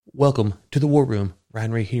Welcome to the War Room.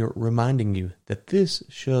 Ryan Ray here, reminding you that this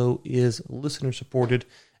show is listener supported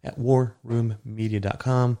at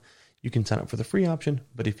warroommedia.com. You can sign up for the free option,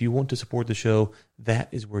 but if you want to support the show, that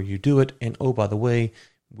is where you do it. And oh, by the way,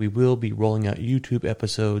 we will be rolling out YouTube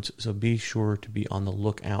episodes, so be sure to be on the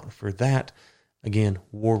lookout for that. Again,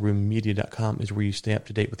 warroommedia.com is where you stay up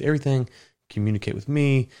to date with everything, communicate with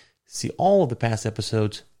me, see all of the past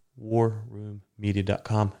episodes,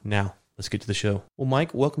 warroommedia.com. Now, let's get to the show. Well,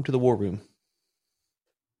 Mike, welcome to the War Room.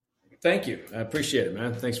 Thank you. I appreciate it,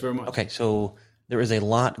 man. Thanks very much. Okay, so there is a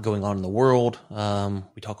lot going on in the world.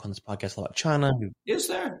 We talk on this podcast a lot about China. Is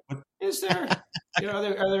there? Are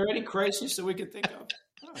there any crises that we can think of?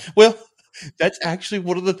 Oh. Well, that's actually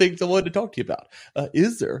one of the things I wanted to talk to you about.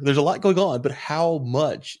 There's a lot going on, but how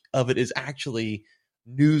much of it is actually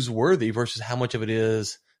newsworthy versus how much of it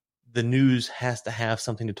is the news has to have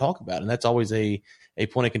something to talk about? And that's always a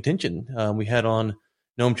point of contention. We had on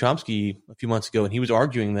Noam Chomsky a few months ago, and he was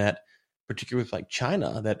arguing that, particularly with like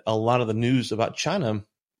China, that a lot of the news about China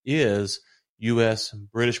is U.S.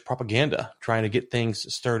 British propaganda trying to get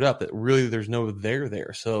things stirred up, that really there's no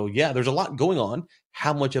there. So yeah, there's a lot going on.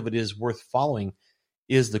 How much of it is worth following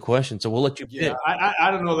is the question. So we'll let you pick. Yeah, I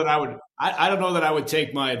don't know that I would. I don't know that I would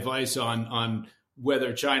take my advice on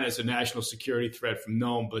whether China is a national security threat from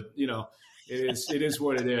Noam, but it is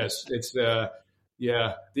what it is. It's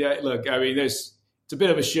look, I mean, it's a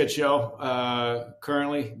bit of a shit show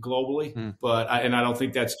currently globally, but I don't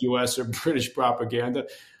think that's U.S. or British propaganda.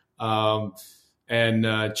 And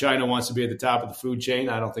China wants to be at the top of the food chain.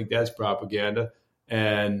 I don't think that's propaganda.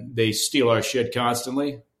 And they steal our shit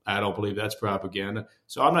constantly. I don't believe that's propaganda.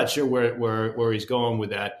 So I'm not sure where he's going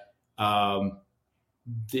with that.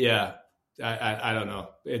 I don't know.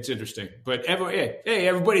 It's interesting, but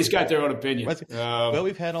everybody's got their own opinion. Well,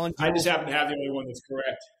 we've had on. I just happen to have the only one that's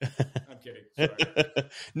correct. I'm kidding. Sorry.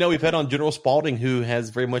 No, we've had on General Spalding, who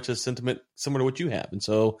has very much a sentiment similar to what you have, and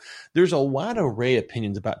so there's a wide array of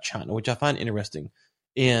opinions about China, which I find interesting.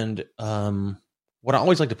 And what I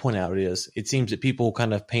always like to point out is, it seems that people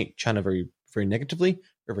kind of paint China very, very negatively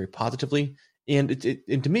or very positively, and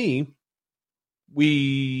to me,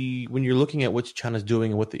 when you're looking at what China's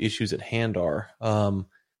doing and what the issues at hand are,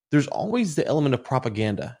 there's always the element of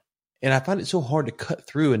propaganda. And I find it so hard to cut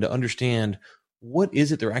through and to understand what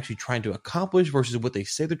is it they're actually trying to accomplish versus what they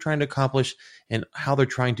say they're trying to accomplish, and how they're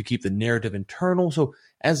trying to keep the narrative internal. So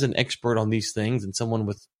as an expert on these things and someone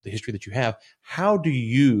with the history that you have, how do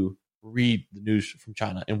you read the news from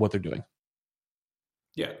China and what they're doing?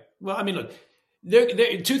 Yeah. Well, I mean, look,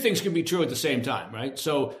 there two things can be true at the same time, right?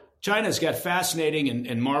 So China's got fascinating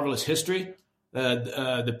and marvelous history.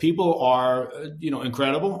 The people are,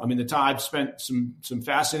 incredible. I mean, I've spent some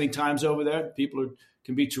fascinating times over there. People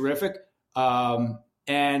can be terrific,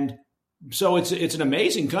 and so it's an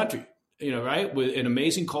amazing country, right, with an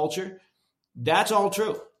amazing culture. That's all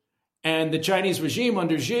true. And the Chinese regime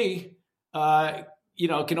under Xi,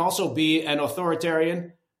 can also be an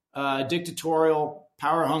authoritarian, dictatorial,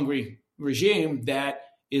 power-hungry regime that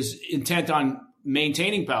is intent on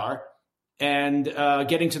maintaining power and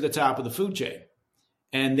getting to the top of the food chain.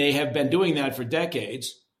 And they have been doing that for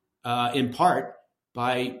decades, in part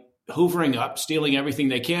by hoovering up, stealing everything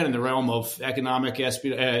they can in the realm of economic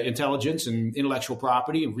intelligence and intellectual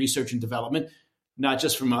property and research and development, not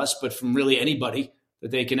just from us, but from really anybody that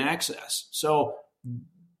they can access. So,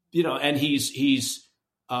 and he's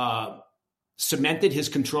cemented his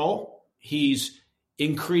control. He's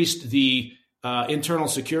increased the internal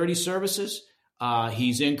security services.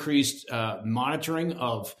 He's increased monitoring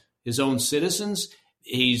of his own citizens.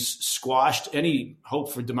 He's squashed any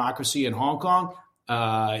hope for democracy in Hong Kong.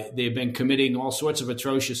 They've been committing all sorts of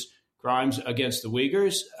atrocious crimes against the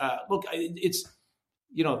Uyghurs. Look, it's,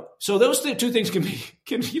 so those two things you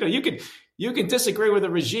can disagree with the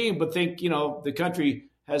regime, but think, the country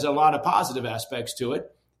has a lot of positive aspects to it.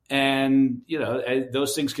 And,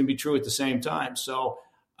 those things can be true at the same time. So,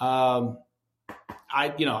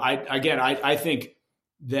 I think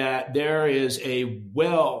that there is a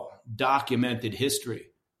well-documented history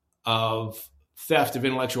of theft of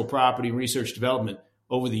intellectual property and research development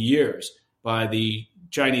over the years by the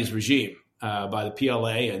Chinese regime, by the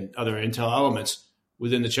PLA and other intel elements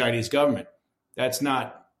within the Chinese government. That's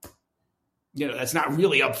not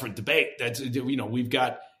really up for debate. We've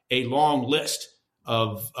got a long list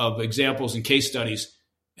of examples and case studies,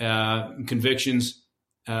 convictions,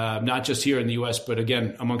 not just here in the U.S., but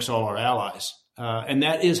again, amongst all our allies. And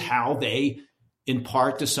that is how they, in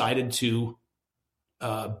part, decided to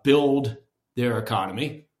build their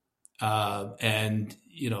economy and,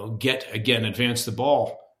 advance the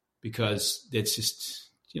ball, because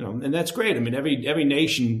it's and that's great. I mean, every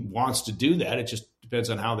nation wants to do that. It just depends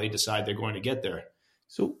on how they decide they're going to get there.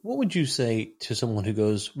 So what would you say to someone who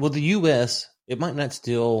goes, well, the U.S., it might not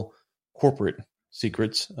steal corporate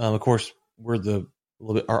secrets. Of course,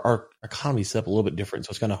 our economy is set up a little bit different, so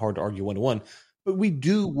it's kind of hard to argue one-to-one. But we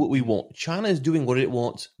do what we want. China is doing what it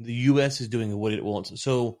wants. The U.S. is doing what it wants.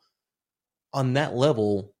 So on that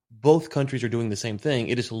level, both countries are doing the same thing.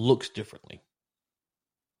 It just looks differently.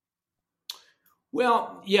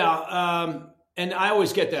 Well, yeah. And I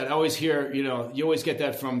always get that. I always hear, you always get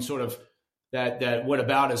that from sort of that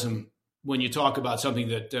whataboutism when you talk about something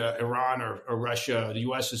that Iran or Russia, the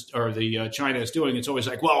U.S. or China is doing. It's always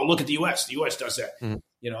like, well, look at the U.S. The U.S. does that,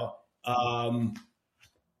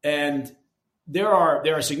 and there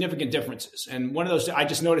are significant differences. And one of those, I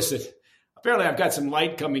just noticed that apparently I've got some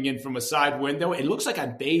light coming in from a side window. It looks like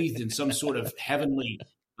I'm bathed in some sort of heavenly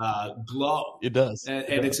glow. It does, and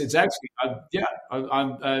it's actually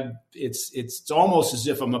it's almost as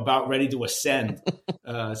if I'm about ready to ascend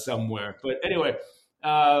somewhere. But anyway,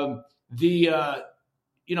 the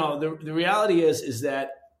reality is that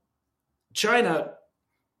China,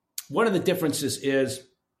 one of the differences is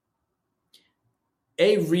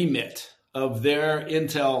a remit of their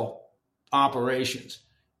intel operations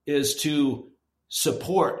is to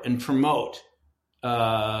support and promote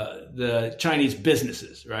the Chinese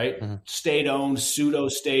businesses, right? Mm-hmm. State-owned,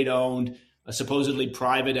 pseudo-state-owned, supposedly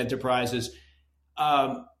private enterprises.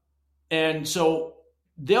 And so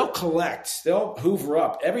they'll hoover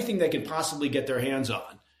up everything they can possibly get their hands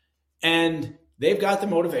on. And they've got the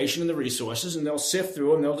motivation and the resources, and they'll sift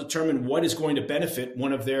through and they'll determine what is going to benefit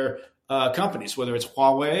one of their companies, whether it's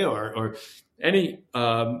Huawei or any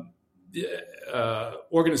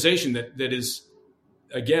organization that is,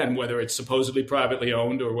 again, whether it's supposedly privately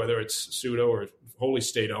owned or whether it's pseudo or wholly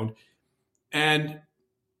state-owned. And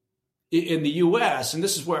in the U.S., and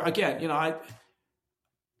this is where, again,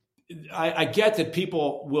 I get that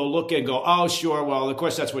people will look and go, oh, sure, well, of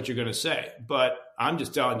course, that's what you're going to say. But I'm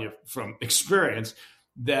just telling you from experience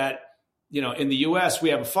that, in the U.S., we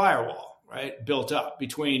have a firewall, right, built up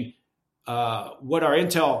between what our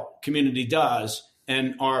intel community does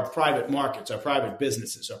and our private markets, our private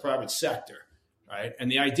businesses, our private sector, right?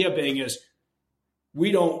 And the idea being is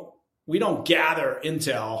we don't gather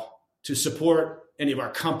intel to support any of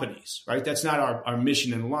our companies, right? That's not our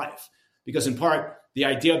mission in life. Because in part, the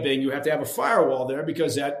idea being you have to have a firewall there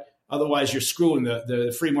because that otherwise you're screwing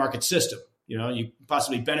the free market system. You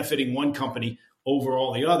possibly benefiting one company over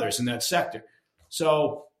all the others in that sector.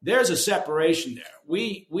 So there's a separation there.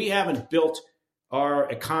 We haven't built our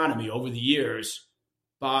economy over the years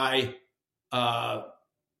by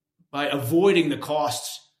avoiding the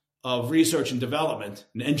costs of research and development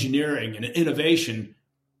and engineering and innovation,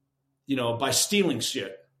 by stealing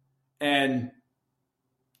shit. And,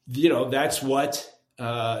 that's what,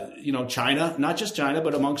 China, not just China,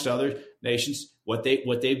 but amongst other nations, what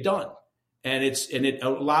they've done. And it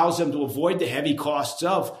allows them to avoid the heavy costs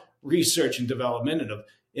of research and development and of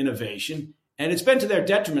innovation. And it's been to their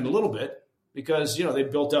detriment a little bit because,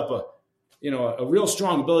 they've built up a real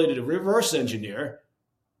strong ability to reverse engineer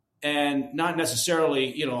and not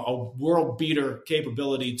necessarily, a world beater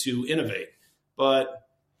capability to innovate. But,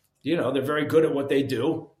 they're very good at what they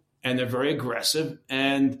do and they're very aggressive.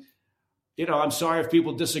 And, I'm sorry if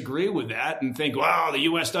people disagree with that and think, wow, the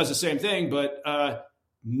U.S. does the same thing. But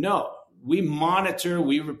no, we monitor,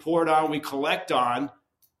 we report on, we collect on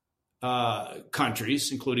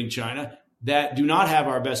countries, including China, that do not have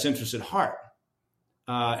our best interests at heart.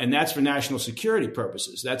 And that's for national security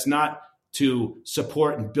purposes. That's not to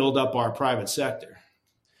support and build up our private sector.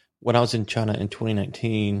 When I was in China in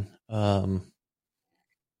 2019, I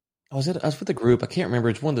was with a group. I can't remember.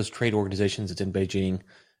 It's one of those trade organizations that's in Beijing,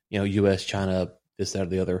 U.S., China, this, that, or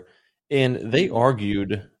the other. And they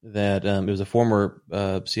argued that it was a former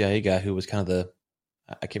CIA guy who was kind of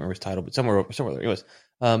I can't remember his title, but somewhere there. Anyways,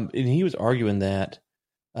 and he was arguing that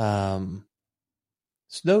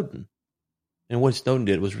Snowden and what Snowden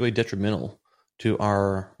did was really detrimental to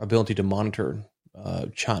our ability to monitor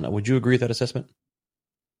China. Would you agree with that assessment?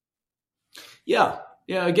 Yeah.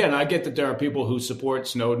 Again, I get that there are people who support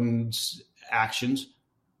Snowden's actions.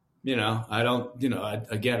 I don't.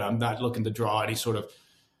 Again, I'm not looking to draw any sort of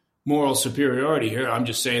moral superiority here. I'm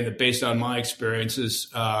just saying that based on my experiences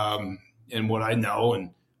and what I know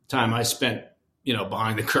and time I spent,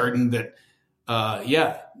 behind the curtain, that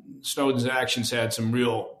Snowden's actions had some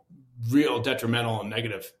real detrimental and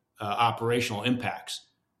negative operational impacts.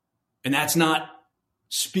 And that's not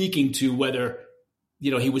speaking to whether,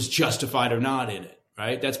 he was justified or not in it,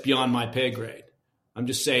 right? That's beyond my pay grade. I'm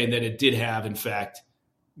just saying that it did have, in fact,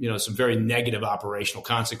 some very negative operational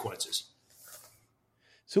consequences.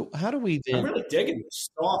 So how do we then? I'm really digging this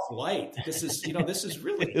soft light. This is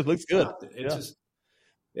really it looks good. It's just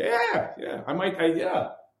yeah. I might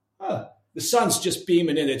the sun's just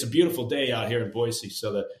beaming in. It's a beautiful day out here in Boise,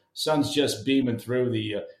 so the sun's just beaming through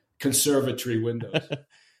the conservatory windows.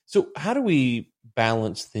 So how do we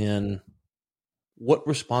balance then what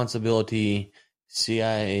responsibility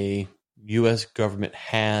CIA, U.S. government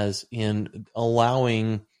has in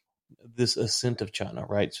allowing this ascent of China,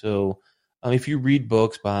 right? So if you read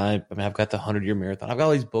books I've got the 100-Year Marathon. I've got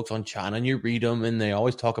all these books on China, and you read them, and they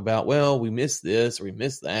always talk about, well, we missed this or we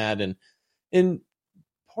missed that. And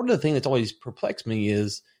part of the thing that's always perplexed me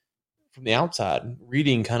is from the outside,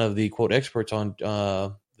 reading kind of the quote experts on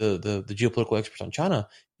the geopolitical experts on China,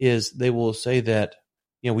 is they will say that,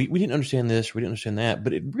 we didn't understand this, we didn't understand that.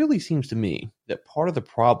 But it really seems to me that part of the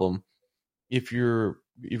problem, if you're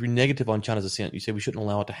negative on China's ascent, you say we shouldn't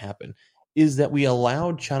allow it to happen, is that we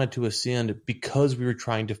allowed China to ascend because we were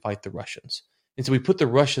trying to fight the Russians. And so we put the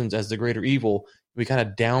Russians as the greater evil. We kind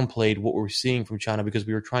of downplayed what we were seeing from China because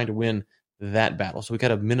we were trying to win that battle. So we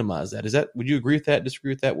kind of minimize that. Would you agree with that?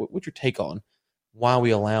 Disagree with that? What's your take on why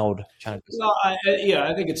we allowed China to ascend? Well,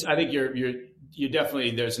 I think you're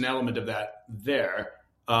definitely, there's an element of that there.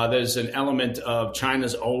 There's an element of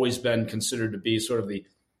China's always been considered to be sort of the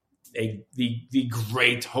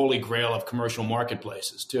great holy grail of commercial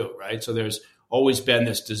marketplaces too, right? So there's always been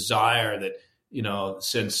this desire that,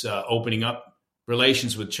 since opening up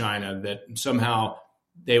relations with China, that somehow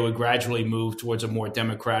they would gradually move towards a more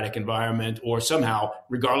democratic environment, or somehow,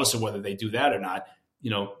 regardless of whether they do that or not,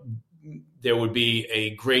 there would be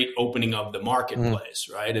a great opening of the marketplace,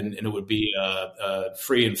 right? And it would be a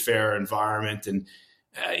free and fair environment. And,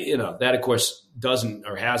 that of course doesn't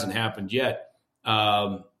or hasn't happened yet.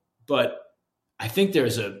 But I think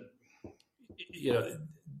there's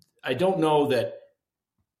I don't know that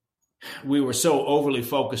we were so overly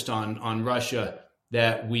focused on Russia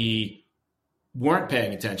that we weren't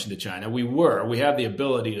paying attention to China. We have the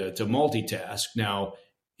ability to multitask. Now,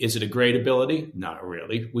 is it a great ability? Not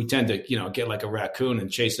really. We tend to, get like a raccoon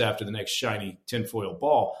and chase after the next shiny tinfoil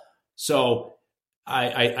ball. So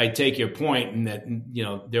I take your point in that,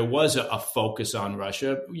 there was a focus on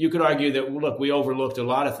Russia. You could argue that, look, we overlooked a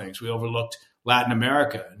lot of things. We overlooked Latin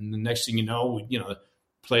America. And the next thing you know, the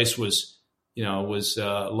place was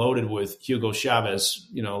loaded with Hugo Chavez,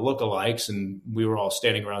 lookalikes. And we were all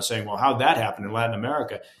standing around saying, well, how'd that happen in Latin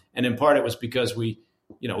America? And in part, it was because we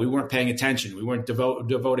weren't paying attention. We weren't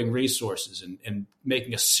devoting resources and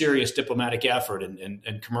making a serious diplomatic effort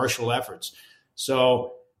and commercial efforts.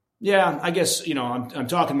 So, yeah, I guess, I'm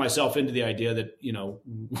talking myself into the idea that,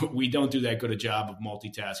 we don't do that good a job of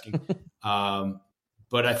multitasking.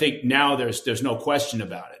 But I think now there's no question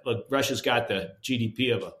about it. Look, Russia's got the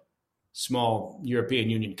GDP of a small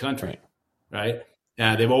European Union country, right?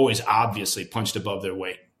 They've always obviously punched above their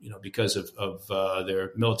weight, because of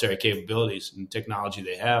their military capabilities and technology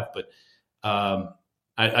they have. But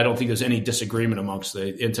I don't think there's any disagreement amongst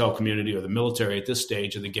the intel community or the military at this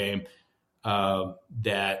stage of the game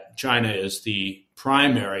that China is the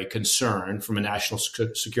primary concern from a national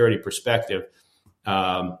security perspective.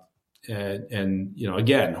 And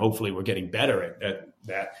again, hopefully we're getting better at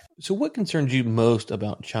that. So what concerns you most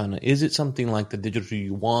about China? Is it something like the digital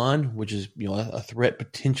yuan, which is, a threat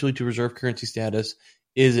potentially to reserve currency status?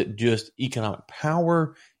 Is it just economic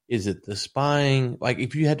power? Is it the spying? Like,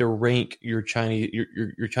 if you had to rank your China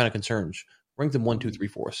concerns, rank them 1, 2, 3,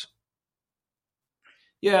 4.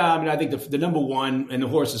 Yeah, I mean, I think the number one, and the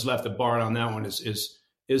horse has left the barn on that one, is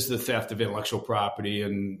the theft of intellectual property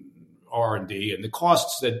and R&D and the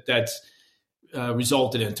costs that's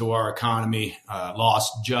resulted into our economy,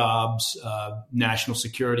 lost jobs, national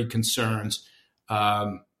security concerns,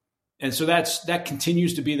 and so that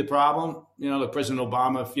continues to be the problem. President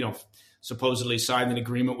Obama, supposedly signed an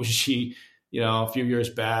agreement with Xi, a few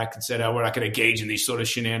years back and said, we're not going to engage in these sort of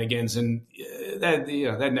shenanigans, and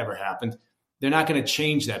that never happened. They're not going to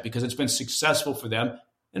change that because it's been successful for them.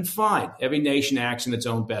 And fine, every nation acts in its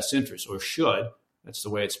own best interest, or should. That's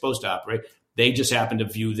the way it's supposed to operate. They just happen to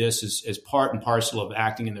view this as part and parcel of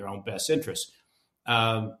acting in their own best interest.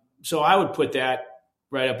 So I would put that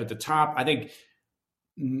right up at the top. I think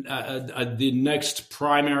the next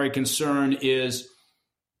primary concern is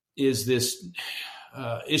this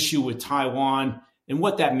issue with Taiwan and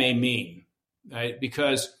what that may mean, right?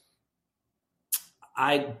 Because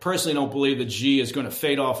I personally don't believe that Xi is going to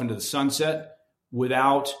fade off into the sunset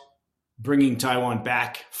without bringing Taiwan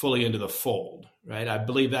back fully into the fold, right? I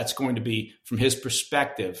believe that's going to be, from his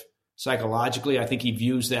perspective, psychologically, I think he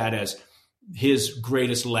views that as his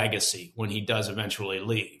greatest legacy when he does eventually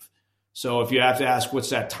leave. So if you have to ask, what's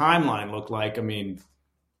that timeline look like? I mean,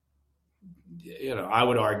 I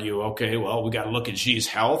would argue, okay, well, we got to look at Xi's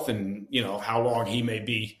health and, how long he may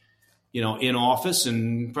be, in office,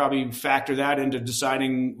 and probably factor that into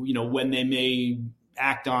deciding, when they may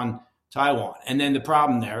act on Taiwan. And then the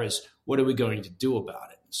problem there is, what are we going to do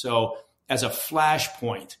about it? So as a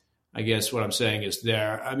flashpoint, I guess what I'm saying is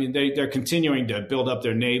they're continuing to build up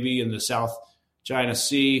their Navy in the South China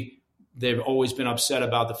Sea. They've always been upset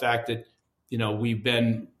about the fact that, we've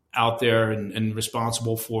been out there and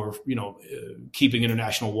responsible for, keeping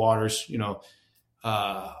international waters,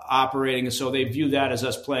 operating. And so they view that as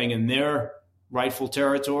us playing in their rightful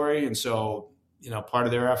territory. And so, part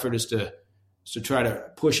of their effort is to try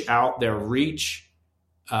to push out their reach.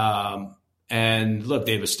 And look,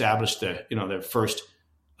 they've established their first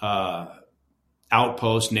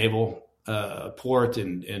outpost naval port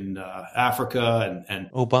in Africa,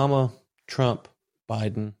 and Obama, Trump,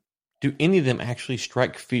 Biden. Do any of them actually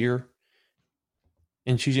strike fear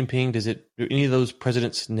in Xi Jinping? Do any of those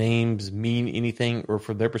presidents' names mean anything, or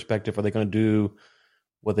from their perspective, are they going to do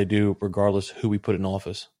what they do regardless who we put in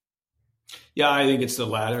office? Yeah, I think it's the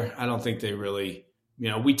latter. I don't think they really,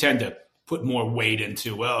 we tend to put more weight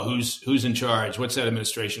into, well, who's in charge? What's that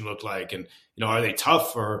administration look like? And, are they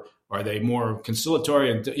tough, or are they more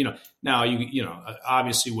conciliatory? And, now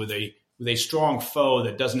obviously with a strong foe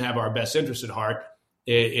that doesn't have our best interest at heart,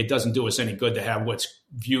 it doesn't do us any good to have what's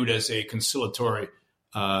viewed as a conciliatory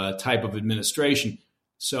type of administration.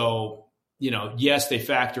 So, yes, they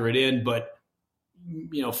factor it in, but,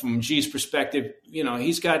 from Xi's perspective,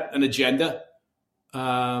 he's got an agenda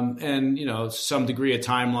and, some degree of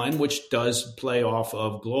timeline, which does play off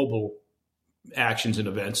of global actions and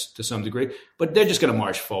events to some degree, but they're just going to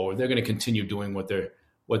march forward. They're going to continue doing what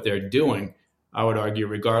they're doing, I would argue,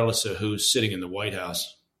 regardless of who's sitting in the White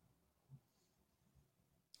House.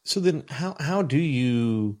 So then how do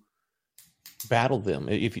you battle them?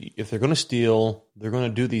 If they're going to steal, they're going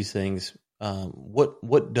to do these things.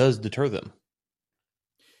 What does deter them?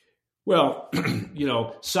 Well,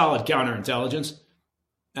 solid counterintelligence,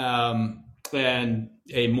 and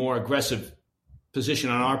a more aggressive position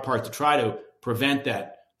on our part to try to prevent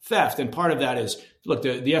that theft. And part of that is, look,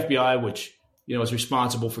 the FBI, which, is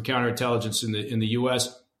responsible for counterintelligence in the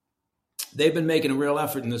U.S., they've been making a real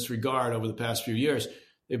effort in this regard over the past few years.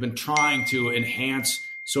 They've been trying to enhance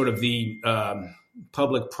sort of the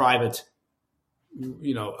public-private,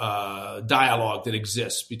 dialogue that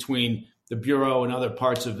exists between the Bureau and other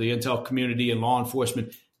parts of the intel community and law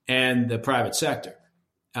enforcement and the private sector,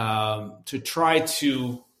 to try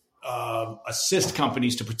to assist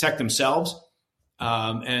companies to protect themselves,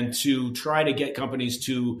 and to try to get companies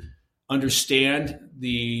to understand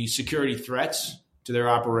the security threats to their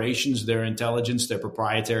operations, their intelligence, their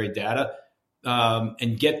proprietary data,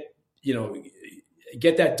 and get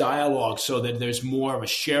that dialogue so that there's more of a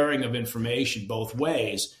sharing of information both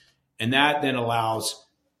ways, and that then allows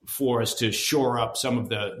for us to shore up some of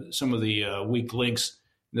the weak links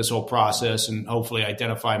in this whole process, and hopefully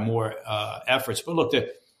identify more efforts. But look,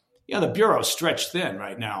 the Bureau is stretched thin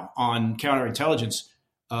right now on counterintelligence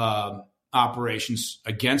operations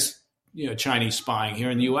against Chinese spying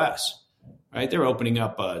here in the U.S. Right, they're opening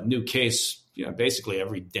up a new case basically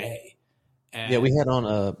every day. And we had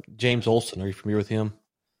on James Olson. Are you familiar with him?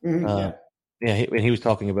 Mm-hmm, he was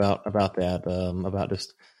talking about that, about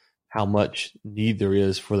just how much need there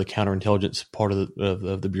is for the counterintelligence part of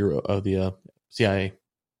the Bureau of the CIA.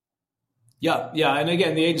 Yeah, and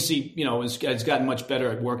again, the agency, has gotten much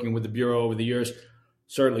better at working with the Bureau over the years.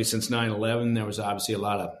 Certainly since 9/11, there was obviously a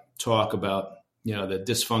lot of talk about the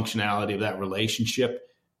dysfunctionality of that relationship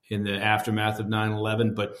in the aftermath of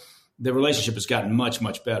 9/11, but the relationship has gotten much,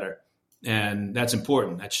 much better. And that's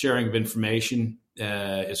important. That sharing of information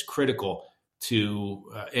is critical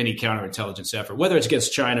to any counterintelligence effort, whether it's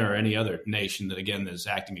against China or any other nation that, again, is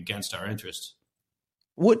acting against our interests.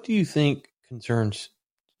 What do you think concerns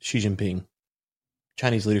Xi Jinping,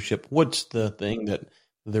 Chinese leadership? What's the thing that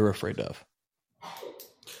they're afraid of?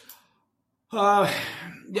 I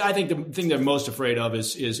think the thing they're most afraid of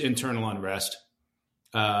is internal unrest,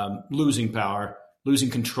 losing power,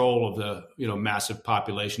 losing control of the massive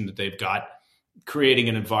population that they've got, creating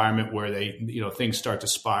an environment where they things start to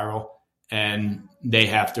spiral and they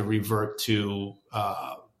have to revert to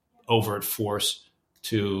overt force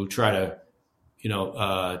to try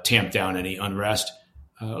to tamp down any unrest.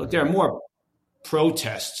 There are more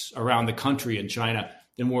protests around the country in China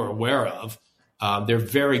than we're aware of. They're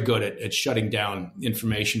very good at shutting down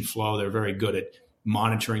information flow. They're very good at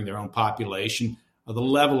monitoring their own population. The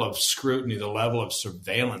level of scrutiny, the level of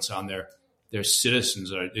surveillance on their their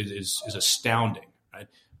citizens is astounding, right?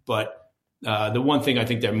 But the one thing I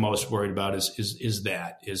think they're most worried about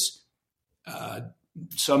is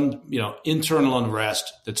some internal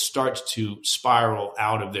unrest that starts to spiral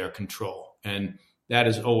out of their control, and that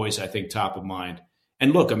is always, I think, top of mind.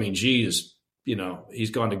 And look, I mean, Xi is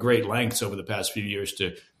he's gone to great lengths over the past few years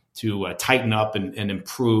to tighten up and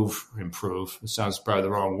improve. It sounds probably the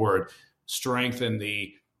wrong word. Strengthen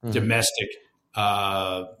the domestic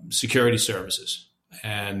security services,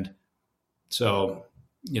 and so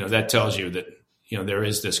that tells you that there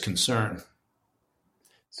is this concern.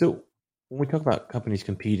 So when we talk about companies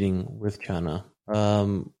competing with China,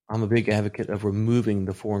 I'm a big advocate of removing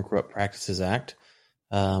the Foreign Corrupt Practices Act.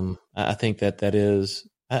 I think that is.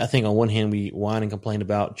 I think on one hand we whine and complain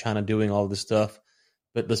about China doing all of this stuff,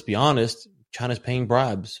 but let's be honest, China's paying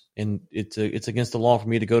bribes, and it's against the law for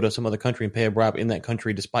me to go to some other country and pay a bribe in that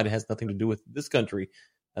country, despite it has nothing to do with this country.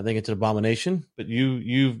 I think it's an abomination. But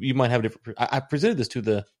you might have a different. I presented this to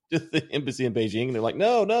the embassy in Beijing, and they're like,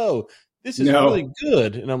 no, this is really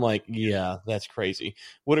good, and I'm like, yeah, that's crazy.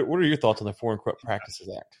 What are your thoughts on the Foreign Corrupt Practices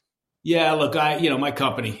Act? Yeah, look, my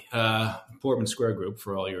company, Portman Square Group,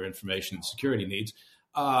 for all your information and security needs.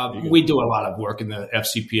 We do a lot of work in the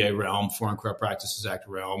FCPA realm, Foreign Corrupt Practices Act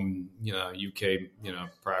realm, UK,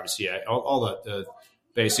 Privacy Act, all the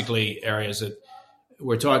basically areas that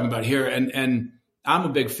we're talking about here. And I'm a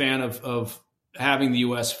big fan of having the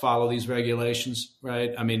U.S. follow these regulations,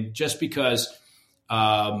 right? I mean, just because,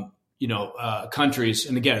 countries,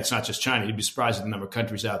 and again, it's not just China. You'd be surprised at the number of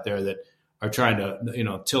countries out there that are trying to,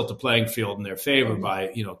 tilt the playing field in their favor by,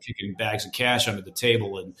 kicking bags of cash under the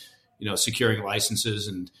table and, securing licenses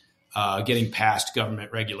and getting past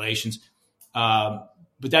government regulations. But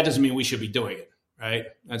that doesn't mean we should be doing it, right?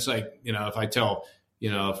 That's like, if I tell,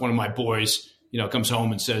 if one of my boys, comes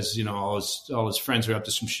home and says, all his friends are up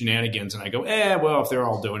to some shenanigans, and I go, well, if they're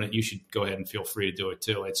all doing it, you should go ahead and feel free to do it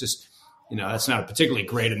too. It's just, that's not a particularly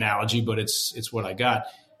great analogy, but it's what I got.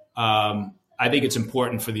 I think it's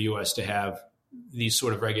important for the U.S. to have these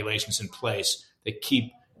sort of regulations in place that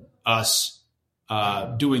keep us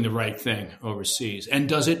doing the right thing overseas. And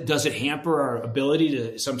does it hamper our ability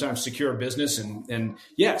to sometimes secure business? And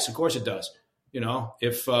yes, of course it does.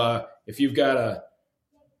 If you've got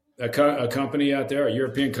a company out there, a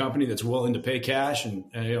European company that's willing to pay cash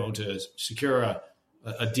and to secure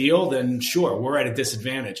a deal, then sure, we're at a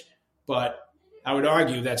disadvantage. But I would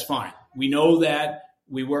argue that's fine. We know that.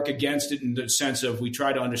 We work against it in the sense of we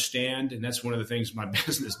try to understand, and that's one of the things my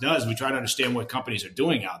business does. We try to understand what companies are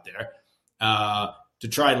doing out there to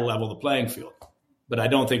try to level the playing field. But I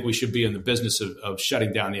don't think we should be in the business of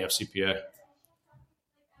shutting down the FCPA.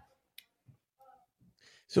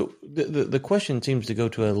 So the question seems to go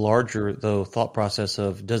to a larger, though, thought process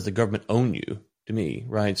of, does the government own you, to me,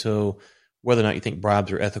 right? So whether or not you think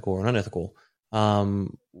bribes are ethical or unethical,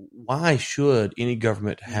 why should any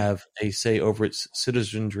government have a say over its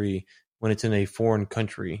citizenry when it's in a foreign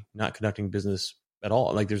country, not conducting business at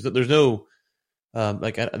all? Like there's no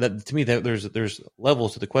that, to me, that there's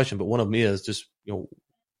levels to the question, but one of them is just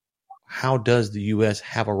how does the U.S.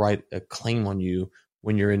 have a claim on you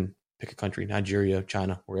when you're in, pick a country, Nigeria,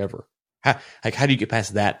 China, wherever? How do you get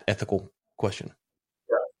past that ethical question?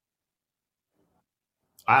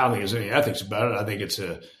 I don't think there's any ethics about it. I think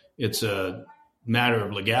it's a matter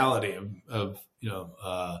of legality of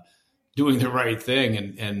doing the right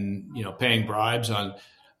thing and paying bribes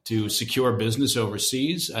to secure business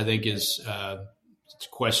overseas. I think is it's a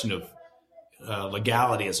question of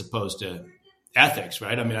legality as opposed to ethics,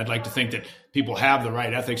 right? I mean, I'd like to think that people have the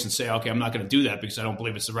right ethics and say, okay, I'm not going to do that because I don't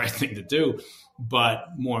believe it's the right thing to do. But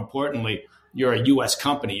more importantly, you're a U.S.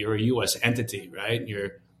 company, you're a U.S. entity, right?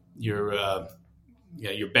 You're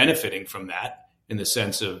benefiting from that in the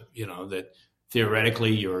sense of that.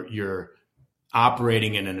 Theoretically, you're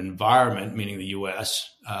operating in an environment, meaning the U.S.,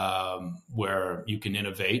 where you can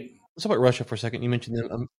innovate. Let's talk about Russia for a second. You mentioned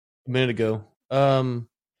them a minute ago.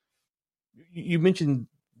 You mentioned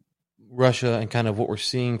Russia and kind of what we're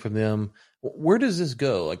seeing from them. Where does this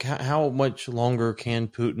go? Like, how much longer can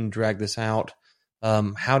Putin drag this out?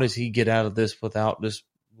 How does he get out of this without just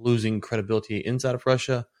losing credibility inside of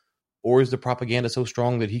Russia? Or is the propaganda so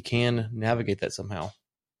strong that he can navigate that somehow?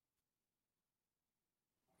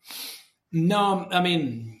 No, I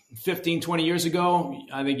mean, 15, 20 years ago,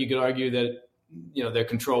 I think you could argue that, their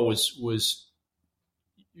control was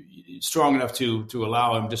strong enough to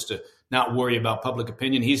allow him just to not worry about public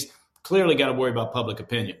opinion. He's clearly got to worry about public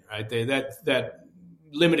opinion, right? That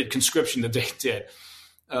limited conscription that they did,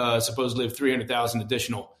 supposedly of 300,000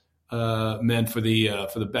 additional men for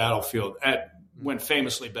the battlefield, went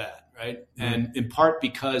famously bad, right? Mm-hmm. And in part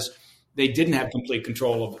because they didn't have complete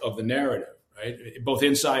control of the narrative, right? Both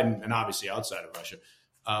inside and obviously outside of Russia.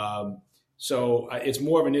 So it's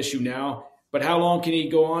more of an issue now. But how long can he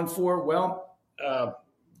go on for? Well,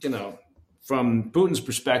 from Putin's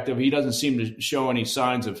perspective, he doesn't seem to show any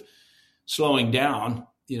signs of slowing down.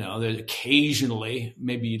 There's occasionally,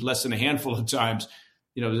 maybe less than a handful of times,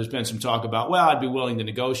 there's been some talk about, well, I'd be willing to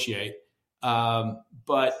negotiate.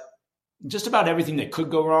 But just about everything that could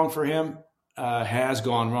go wrong for him has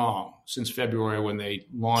gone wrong since February when they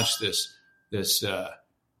launched this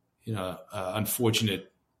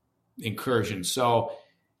unfortunate incursion. So,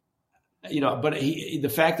 but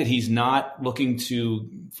the fact that he's not looking to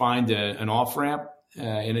find an off-ramp in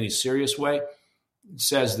any serious way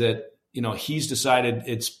says that, he's decided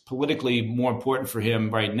it's politically more important for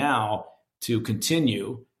him right now to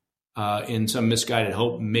continue in some misguided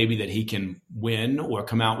hope, maybe that he can win or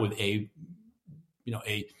come out with a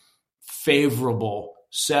favorable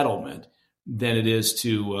settlement than it is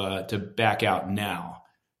to back out now.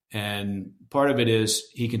 And part of it is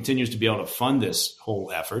he continues to be able to fund this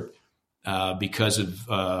whole effort because of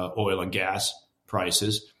oil and gas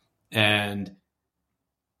prices. And,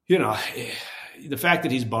 the fact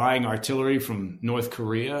that he's buying artillery from North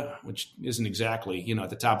Korea, which isn't exactly, at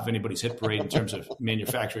the top of anybody's hit parade in terms of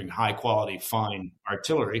manufacturing high quality, fine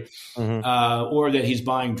artillery, or that he's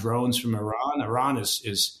buying drones from Iran. Iran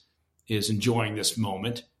is enjoying this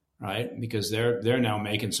moment, right? Because they're now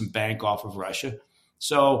making some bank off of Russia.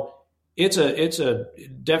 So it's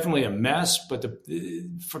definitely a mess. But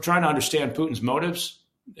for trying to understand Putin's motives,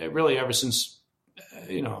 really ever since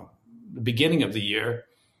the beginning of the year,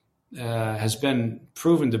 has been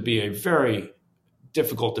proven to be a very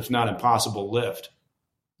difficult, if not impossible, lift.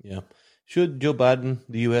 Yeah. Should Joe Biden,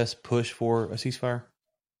 the U.S., push for a ceasefire?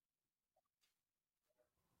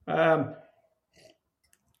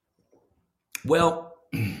 Well,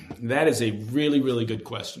 that is a really, really good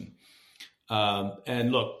question.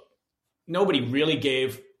 And look, nobody really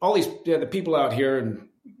gave all these the people out here and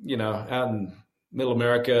out in Middle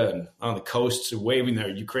America and on the coasts are waving their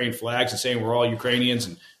Ukraine flags and saying we're all Ukrainians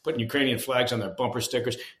and putting Ukrainian flags on their bumper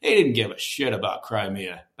stickers. They didn't give a shit about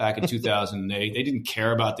Crimea back in 2008. They didn't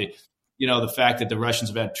care about the fact that the Russians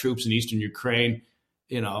have had troops in eastern Ukraine,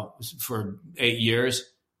 for 8 years.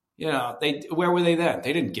 Where were they then?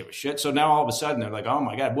 They didn't give a shit. So now all of a sudden they're like, oh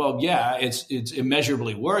my God, well, yeah, it's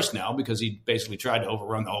immeasurably worse now because he basically tried to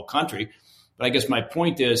overrun the whole country. But I guess my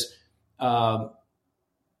point is,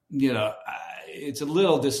 it's a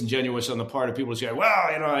little disingenuous on the part of people to say, well,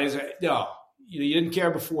 you didn't care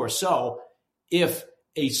before. So if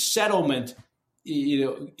a settlement,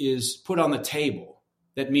 is put on the table,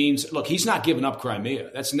 that means, look, he's not giving up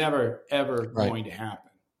Crimea. That's never, ever going to happen,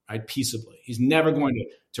 right? Peaceably. He's never going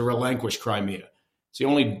to relinquish Crimea. It's the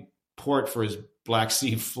only port for his Black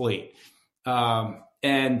Sea fleet. But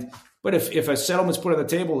if a settlement's put on the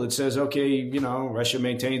table that says, okay, Russia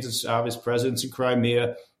maintains its obvious presence in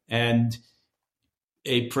Crimea and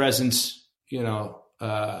a presence, in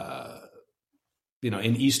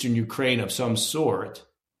eastern Ukraine of some sort,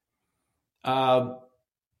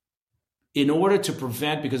 in order to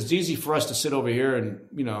prevent, because it's easy for us to sit over here and,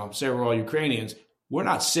 say we're all Ukrainians. We're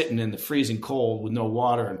not sitting in the freezing cold with no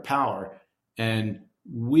water and power. And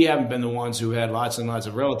we haven't been the ones who had lots and lots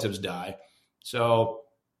of relatives die. So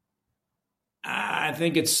I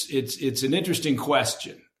think it's an interesting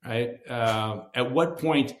question, right? At what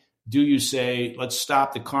point do you say, let's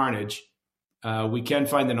stop the carnage? We can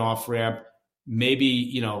find an off-ramp.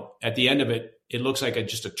 Maybe, at the end of it, it looks like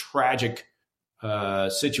just a tragic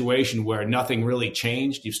situation where nothing really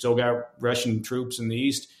changed. You've still got Russian troops in the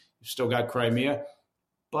east. You've still got Crimea.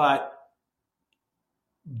 But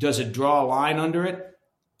does it draw a line under it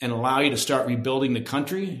and allow you to start rebuilding the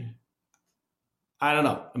country? I don't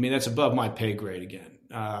know. I mean, that's above my pay grade again.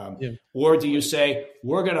 Or do you say,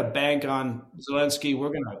 we're going to bank on Zelensky, we're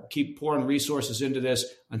going to keep pouring resources into this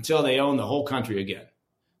until they own the whole country again?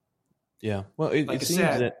 Yeah. Well, it seems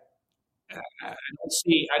that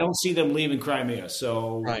I don't see them leaving Crimea.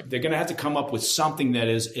 So they're going to have to come up with something that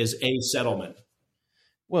is a settlement.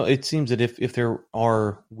 Well, it seems that if there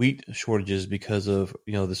are wheat shortages because of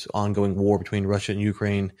this ongoing war between Russia and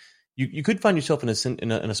Ukraine, you could find yourself in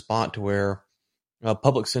a spot to where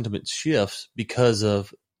public sentiment shifts because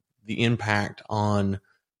of the impact on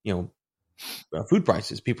food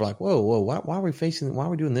prices. People are like, whoa, why are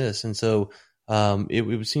we doing this? And so it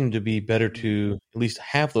would seem to be better to at least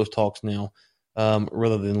have those talks now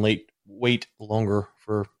rather than wait longer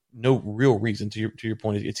for no real reason. To your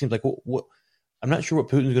point, it seems like what I'm not sure what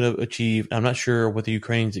Putin's going to achieve. I'm not sure what the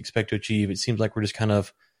Ukrainians expect to achieve. It seems like we're just kind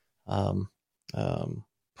of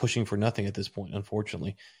pushing for nothing at this point,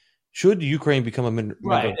 unfortunately. Should Ukraine become a member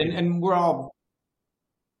Right. of And we're all,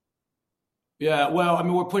 yeah, well, I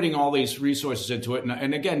mean, we're putting all these resources into it.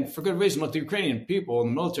 And again, for good reason. Look, the Ukrainian people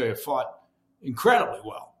and the military have fought incredibly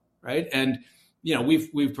well, right? And,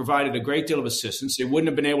 we've provided a great deal of assistance. They wouldn't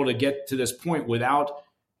have been able to get to this point without,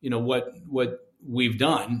 what we've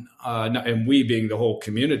done, and we being the whole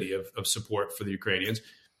community of support for the Ukrainians.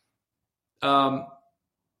 Putin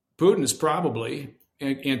is probably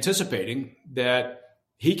anticipating that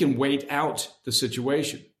he can wait out the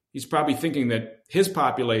situation. He's probably thinking that his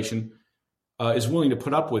population is willing to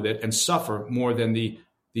put up with it and suffer more than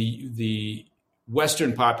the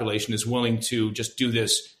Western population is willing to just do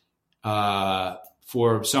this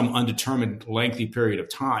for some undetermined, lengthy period of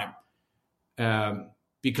time.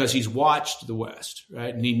 Because he's watched the West,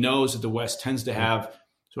 right? And he knows that the West tends to have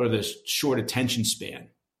sort of this short attention span.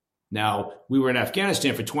 Now, we were in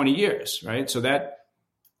Afghanistan for 20 years, right? So that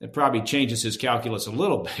probably changes his calculus a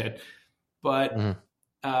little bit. But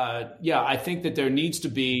I think that there needs to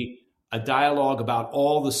be a dialogue about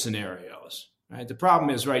all the scenarios, right? The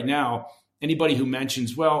problem is right now, anybody who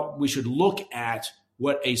mentions, well, we should look at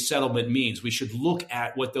what a settlement means. We should look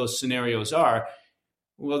at what those scenarios are.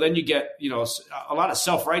 Well, then you get, a lot of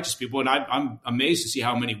self-righteous people, and I'm amazed to see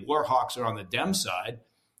how many war hawks are on the Dem side,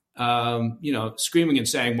 screaming and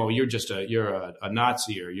saying, well, you're a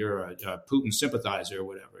Nazi or you're a Putin sympathizer or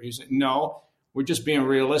whatever. He's like, no, we're just being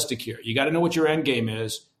realistic here. You got to know what your end game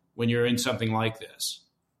is when you're in something like this.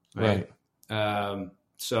 Right.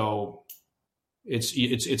 So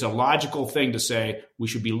it's a logical thing to say we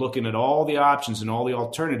should be looking at all the options and all the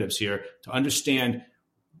alternatives here to understand,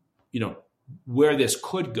 where this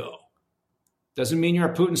could go. Doesn't mean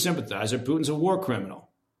you're a Putin sympathizer. Putin's a war criminal,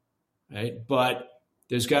 right? But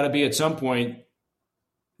there's got to be, at some point,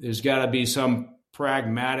 there's got to be some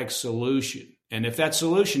pragmatic solution. And if that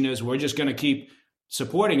solution is we're just going to keep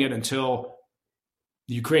supporting it until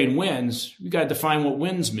Ukraine wins, we got to define what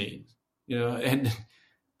wins means, and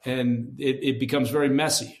it becomes very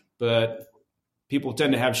messy. But people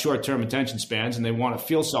tend to have short-term attention spans, and they want to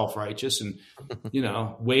feel self-righteous and,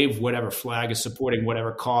 wave whatever flag is supporting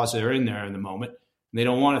whatever cause they're in there in the moment. And they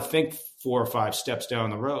don't want to think 4 or 5 steps down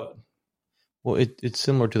the road. Well, it's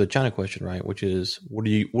similar to the China question, right? Which is,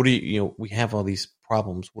 we have all these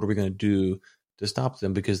problems. What are we going to do to stop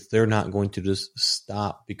them? Because they're not going to just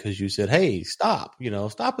stop because you said, hey, stop,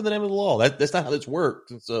 stop in the name of the law. That's not how this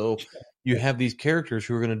works. And so you have these characters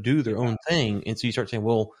who are going to do their own thing. And so you start saying,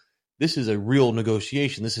 well, this is a real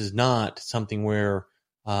negotiation. This is not something where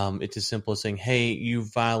it's as simple as saying, hey, you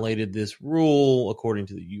violated this rule according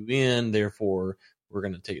to the UN. Therefore, we're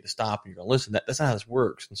going to take it to stop and you're going to listen. That's not how this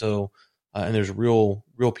works. And so, and there's real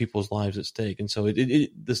people's lives at stake. And so the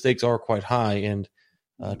stakes are quite high. And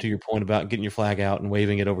to your point about getting your flag out and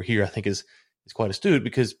waving it over here, I think is quite astute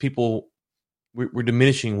because we're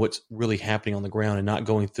diminishing what's really happening on the ground and not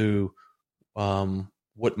going through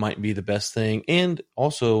what might be the best thing. And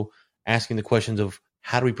also asking the questions of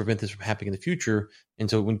how do we prevent this from happening in the future? And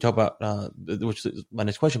so when you talk about, which is my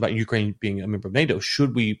next question about Ukraine being a member of NATO,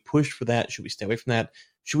 should we push for that? Should we stay away from that?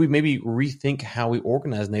 Should we maybe rethink how we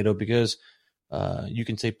organize NATO? Because you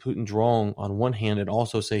can say Putin's wrong on one hand and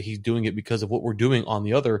also say he's doing it because of what we're doing on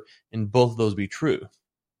the other, and both of those be true.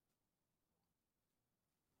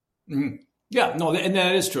 Mm-hmm. Yeah, no, and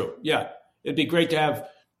that is true. Yeah, it'd be great to have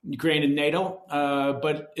Ukraine in NATO,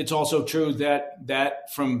 but it's also true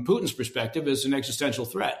that from Putin's perspective is an existential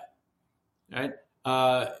threat, right?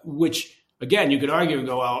 Which again, you could argue and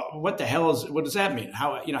go, well, what does that mean?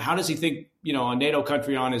 How does he think, a NATO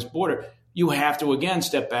country on his border? You have to again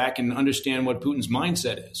step back and understand what Putin's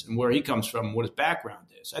mindset is and where he comes from, and what his background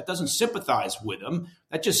is. That doesn't sympathize with him.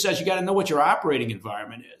 That just says you got to know what your operating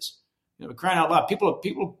environment is. Crying out loud,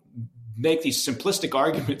 people make these simplistic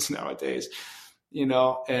arguments nowadays. And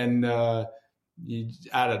I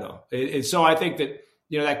don't know. So I think that,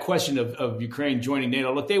 that question of Ukraine joining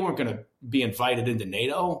NATO, look, they weren't going to be invited into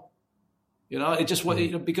NATO. It just was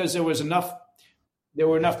because there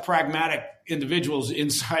were enough pragmatic individuals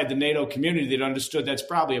inside the NATO community that understood that's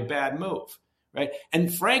probably a bad move, right?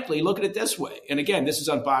 And frankly, look at it this way. And again, this is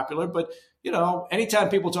unpopular, but, anytime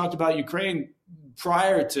people talked about Ukraine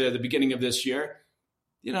prior to the beginning of this year,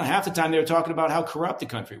 half the time they were talking about how corrupt the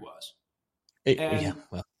country was.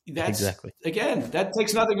 Exactly. Again, that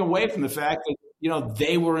takes nothing away from the fact that,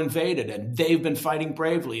 they were invaded and they've been fighting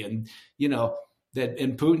bravely and,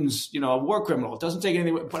 and Putin's, a war criminal. It doesn't take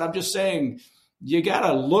anything away. But I'm just saying you got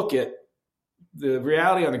to look at the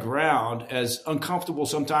reality on the ground, as uncomfortable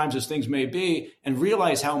sometimes as things may be, and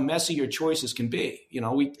realize how messy your choices can be.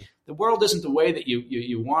 The world isn't the way that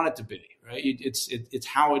you want it to be, right? It's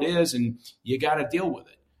how it is, and you got to deal with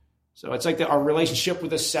it. So it's like our relationship with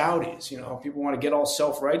the Saudis. People want to get all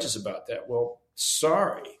self-righteous about that. Well,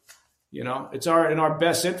 sorry, it's in our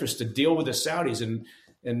best interest to deal with the Saudis, and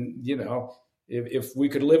if we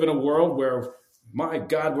could live in a world where, my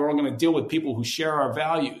God, we're all going to deal with people who share our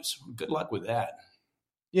values. Good luck with that.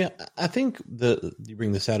 Yeah, I think you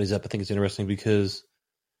bring the Saudis up. I think it's interesting because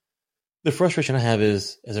the frustration I have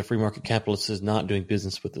is, as a free market capitalist, is not doing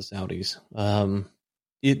business with the Saudis.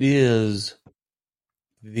 It is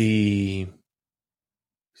the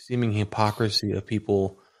seeming hypocrisy of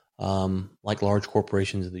people like large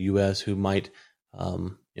corporations in the U.S. who might,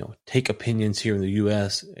 take opinions here in the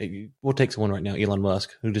U.S. We'll take someone right now, Elon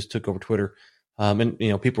Musk, who just took over Twitter, and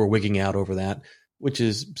people are wigging out over that, which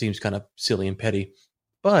seems kind of silly and petty.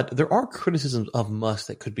 But there are criticisms of Musk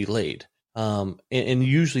that could be laid. And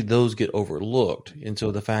usually those get overlooked. And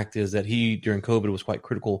so the fact is that he, during COVID, was quite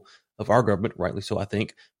critical of our government, rightly so, I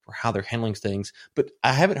think, for how they're handling things. But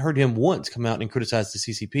I haven't heard him once come out and criticize the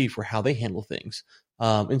CCP for how they handle things.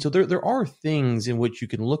 And so there are things in which you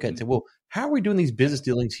can look at and say, well, how are we doing these business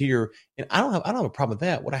dealings here? And I don't have a problem with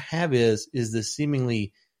that. What I have is this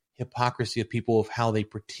seemingly hypocrisy of people of how they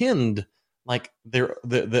pretend like they're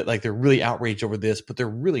really outraged over this, but they're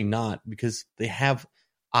really not, because they have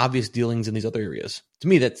obvious dealings in these other areas. To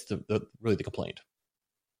me, that's really the complaint.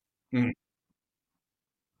 Mm.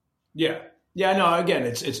 Yeah. No. Again,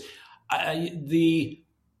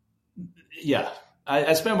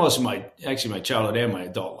 I spent most of my childhood and my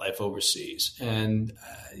adult life overseas, and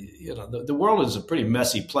the world is a pretty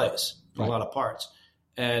messy place in a lot of parts,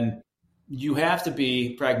 and you have to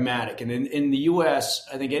be pragmatic. And in the U.S.,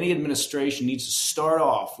 I think any administration needs to start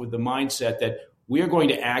off with the mindset that we are going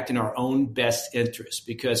to act in our own best interest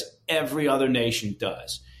because every other nation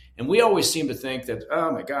does. And we always seem to think that,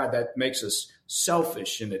 oh my God, that makes us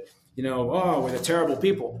selfish and that, we're the terrible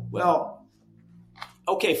people. Well,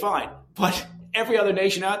 okay, fine. But every other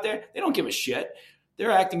nation out there, they don't give a shit.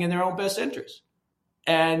 They're acting in their own best interest.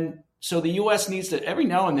 And so the U.S. needs to, every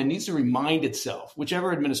now and then, needs to remind itself,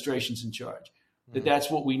 whichever administration's in charge, that that's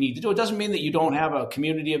what we need to do. It doesn't mean that you don't have a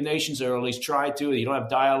community of nations, or at least try to, that you don't have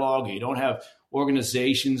dialogue, or you don't have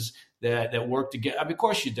organizations that work together. I mean, of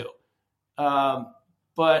course you do.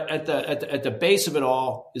 But at the base of it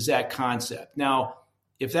all is that concept. Now,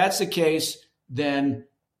 if that's the case, then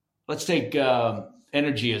let's take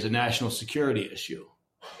energy as a national security issue,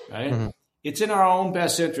 right? Mm-hmm. It's in our own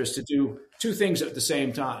best interest to do two things at the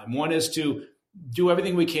same time. One is to do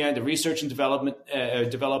everything we can to research and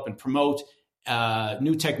develop and promote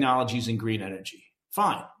new technologies in green energy.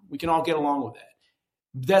 Fine. We can all get along with that.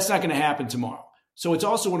 That's not going to happen tomorrow. So it's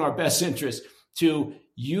also in our best interest to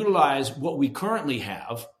utilize what we currently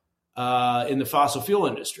have in the fossil fuel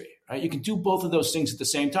industry, right? You can do both of those things at the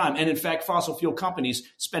same time. And in fact, fossil fuel companies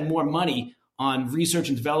spend more money on research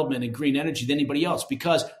and development in green energy than anybody else,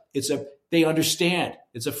 because they understand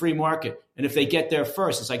it's a free market. And if they get there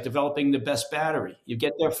first, it's like developing the best battery. You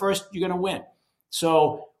get there first, you're going to win.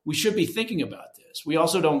 So we should be thinking about this. We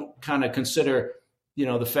also don't kind of consider,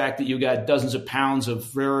 the fact that you got dozens of pounds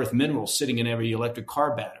of rare earth minerals sitting in every electric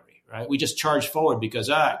car battery, right? We just charge forward because,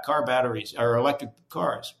 car batteries are electric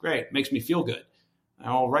cars. Great. Makes me feel good.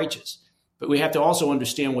 I'm all righteous. But we have to also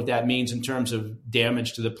understand what that means in terms of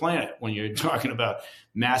damage to the planet when you're talking about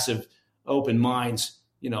massive open mines,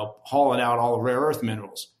 hauling out all the rare earth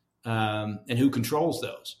minerals, and who controls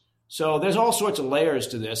those. So there's all sorts of layers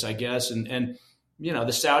to this, I guess. And the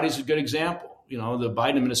Saudis is a good example. The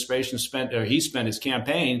Biden administration spent his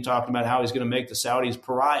campaign talking about how he's going to make the Saudis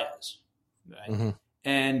pariahs. Right? Mm-hmm.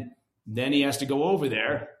 And then he has to go over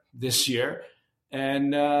there this year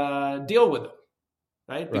and deal with them.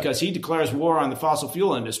 Right? Because he declares war on the fossil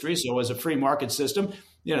fuel industry. So as a free market system,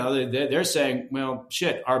 they're saying, well,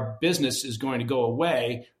 shit, our business is going to go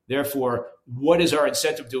away. Therefore, what is our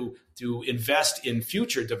incentive to invest in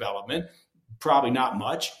future development? Probably not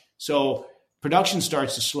much. So production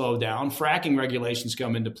starts to slow down. Fracking regulations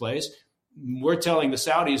come into place. We're telling the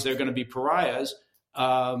Saudis they're going to be pariahs.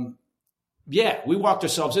 We walked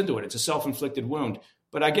ourselves into it. It's a self-inflicted wound.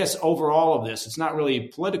 But I guess over all of this, it's not really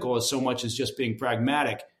political as so much as just being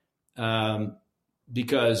pragmatic,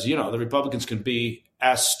 because, the Republicans can be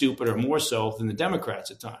as stupid or more so than the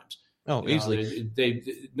Democrats at times. Oh, easily.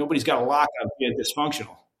 Nobody's got a lock on being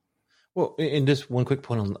dysfunctional. Well, and just one quick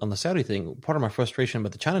point on the Saudi thing. Part of my frustration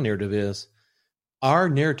about the China narrative is our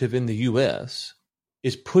narrative in the U.S.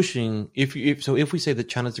 is pushing, if we say that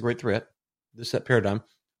China's a great threat, that paradigm,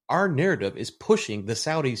 our narrative is pushing the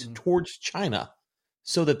Saudis towards China,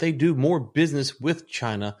 so that they do more business with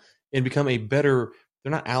China and become a better,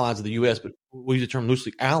 they're not allies of the U.S., but we use the term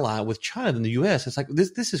loosely, ally with China than the U.S. It's like,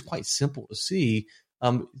 this is quite simple to see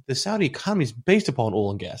the Saudi economy is based upon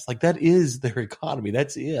oil and gas. Like that is their economy.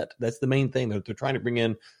 That's it. That's the main thing. They're trying to bring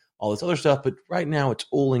in all this other stuff, but right now it's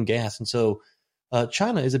oil and gas. And so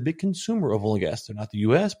China is a big consumer of oil and gas. They're not the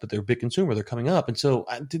U.S., but they're a big consumer. They're coming up. And so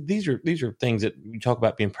these are things that you talk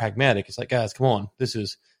about being pragmatic. It's like, guys, come on. This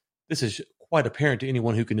is quite apparent to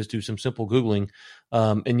anyone who can just do some simple Googling.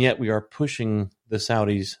 And yet we are pushing the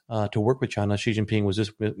Saudis to work with China. Xi Jinping was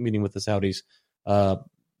just meeting with the Saudis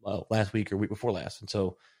last week or week before last. And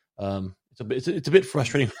so it's a bit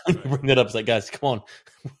frustrating when you bring that up. It's like, guys, come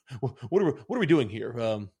on. What are we doing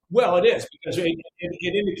here? Well, it is because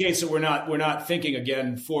it indicates that we're not thinking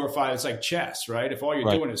again 4 or 5. It's like chess, right? If all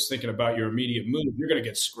you're doing is thinking about your immediate move, you're going to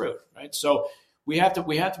get screwed, right? So we have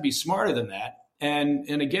to be smarter than that.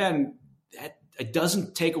 And again, it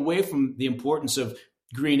doesn't take away from the importance of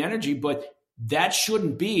green energy, but that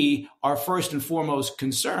shouldn't be our first and foremost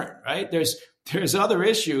concern, right? There's other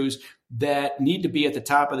issues that need to be at the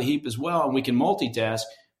top of the heap as well, and we can multitask.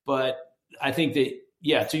 But I think that,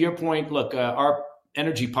 yeah, to your point, look, our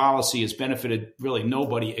energy policy has benefited really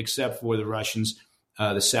nobody except for the Russians,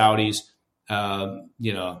 the Saudis, the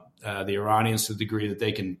Iranians to the degree that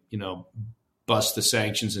they can, bust the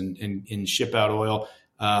sanctions and ship out oil.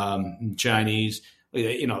 Chinese,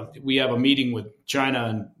 we have a meeting with China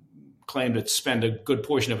and claim to spend a good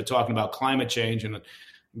portion of it talking about climate change. And I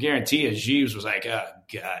guarantee you, Jeeves was like, oh,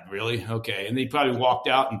 God, really? Okay. And he probably walked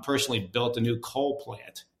out and personally built a new coal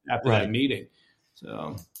plant after that meeting.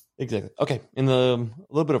 So exactly. Okay. In a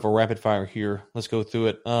little bit of a rapid fire here, let's go through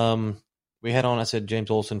it. We had on, I said, James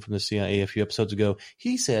Olson from the CIA a few episodes ago.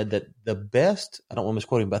 He said that the best, I don't want to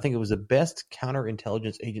misquote him, but I think it was the best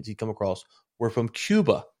counterintelligence agency come across were from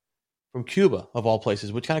Cuba, of all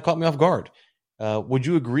places, which kind of caught me off guard. Would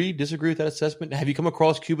you agree, disagree with that assessment? Have you come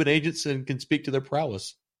across Cuban agents and can speak to their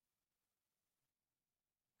prowess?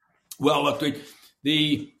 Well, look,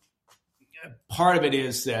 the part of it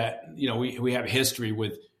is that, we have history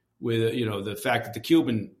with the fact that the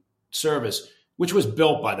Cuban service, which was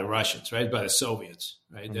built by the Russians, right, by the Soviets,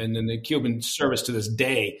 right, and then the Cuban service to this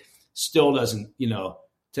day still doesn't,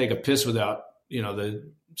 take a piss without,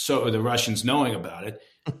 the Russians knowing about it.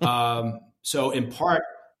 So in part,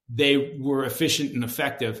 they were efficient and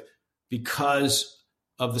effective because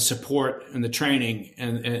of the support and the training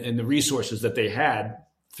and the resources that they had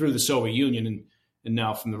through the Soviet Union and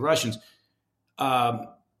now from the Russians.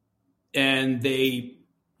 And they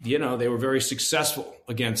were very successful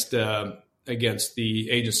against the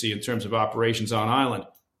agency in terms of operations on island.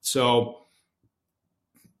 So,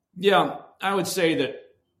 yeah, I would say that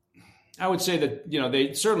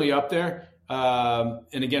they certainly up there.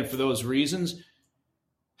 And again, for those reasons,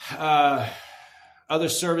 other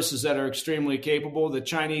services that are extremely capable, the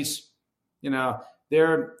Chinese,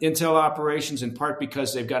 their intel operations, in part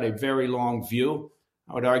because they've got a very long view.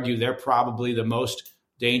 I would argue they're probably the most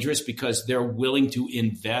dangerous because they're willing to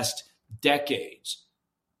invest decades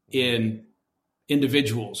in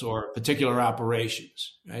individuals or particular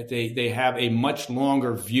operations, right? They have a much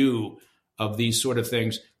longer view of these sort of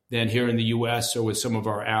things than here in the U.S. or with some of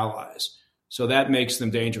our allies. So that makes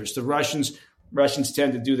them dangerous. The Russians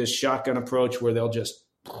tend to do this shotgun approach where they'll just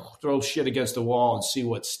throw shit against the wall and see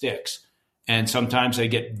what sticks. And sometimes they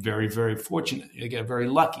get very, very fortunate. They get very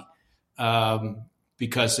lucky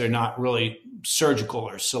because they're not really surgical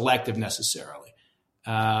or selective necessarily.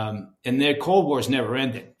 And their Cold War is never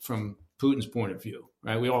ending from Putin's point of view,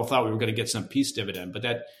 right? We all thought we were going to get some peace dividend, but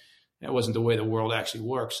that wasn't the way the world actually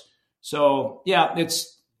works. So, yeah,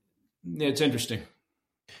 it's interesting.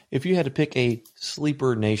 If you had to pick a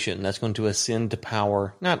sleeper nation that's going to ascend to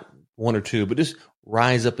power, not one or two, but just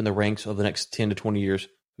rise up in the ranks over the next 10 to 20 years,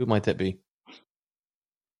 who might that be?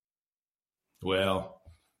 Well,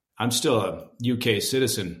 I'm still a UK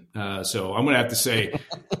citizen, so I'm going to have to say,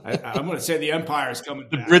 I'm going to say the Empire is coming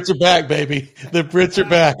back. The Brits are back, baby. The Brits are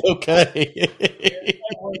back. Okay.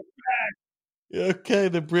 Okay,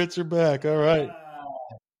 the Brits are back. All right.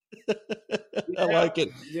 I like it.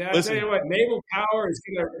 Yeah, I'll tell you what, naval power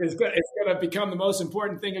is gonna become the most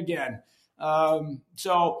important thing again.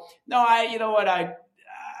 So no, I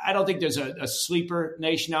don't think there's a sleeper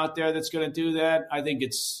nation out there that's going to do that. I think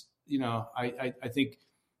it's, I think,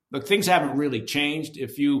 look, things haven't really changed.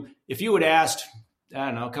 If you had asked, I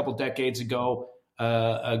don't know, a couple decades ago,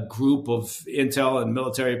 a group of intel and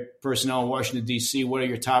military personnel in Washington, D.C., what are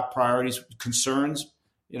your top priorities, concerns,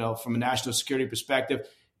 from a national security perspective?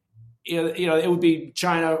 It would be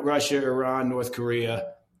China, Russia, Iran, North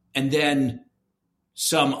Korea, and then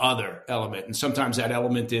some other element. And sometimes that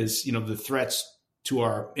element is, the threats to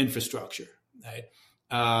our infrastructure, right?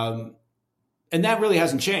 And that really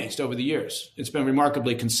hasn't changed over the years. It's been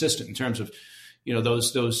remarkably consistent in terms of,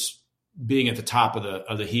 those being at the top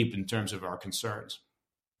of the heap in terms of our concerns.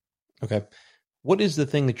 Okay. What is the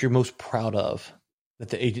thing that you're most proud of that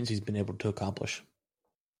the agency's been able to accomplish?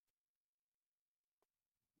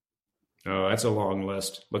 Oh, that's a long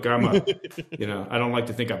list. Look, I don't like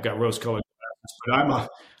to think I've got rose-colored glasses, but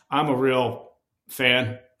I'm a real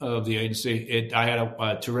fan of the agency. I had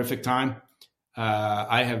a terrific time.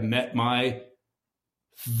 I have met my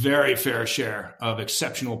very fair share of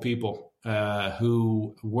exceptional people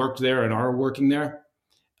who worked there and are working there.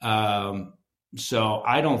 So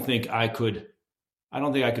I don't think I could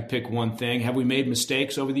pick one thing. Have we made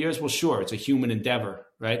mistakes over the years? Well, sure. It's a human endeavor,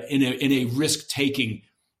 right? In a risk-taking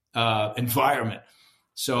environment.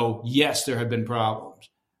 So yes, there have been problems.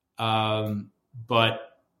 But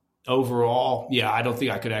overall, I don't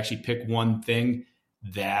think I could actually pick one thing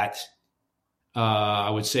that I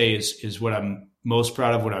would say is what I'm most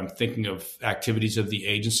proud of when I'm thinking of activities of the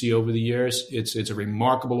agency over the years. It's a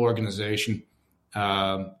remarkable organization.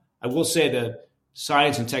 I will say that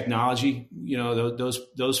science and technology,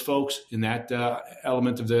 those folks in that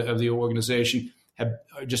element of the organization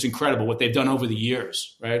are just incredible what they've done over the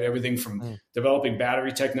years, right? Everything from developing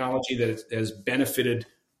battery technology that has benefited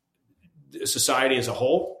society as a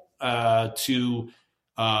whole to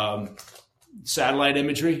satellite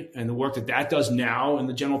imagery and the work that does now in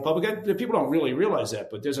the general public. People don't really realize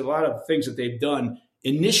that, but there's a lot of things that they've done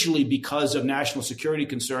initially because of national security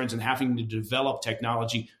concerns and having to develop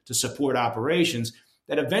technology to support operations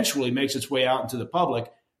that eventually makes its way out into the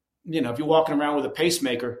public. If you're walking around with a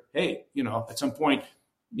pacemaker, hey, at some point,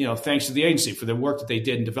 thanks to the agency for the work that they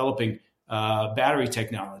did in developing battery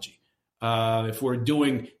technology. If we're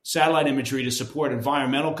doing satellite imagery to support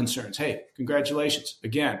environmental concerns, hey, congratulations.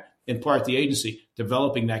 Again, in part, the agency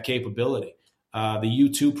developing that capability. The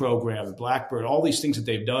U2 program, the Blackbird, all these things that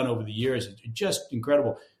they've done over the years are just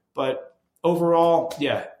incredible. But overall,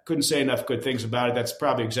 couldn't say enough good things about it. That's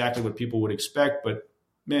probably exactly what people would expect, but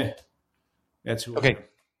that's who. Okay.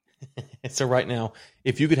 So right now,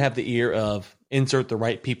 if you could have the ear of insert the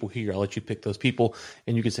right people here, I'll let you pick those people,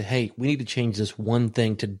 and you could say, hey, we need to change this one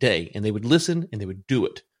thing today, and they would listen and they would do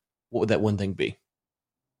it. What would that one thing be?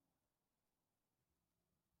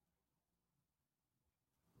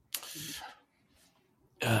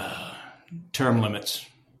 Term limits.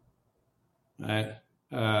 Right?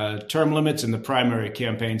 Term limits in the primary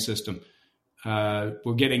campaign system.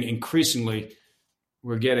 We're getting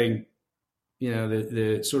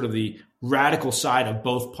the sort of the radical side of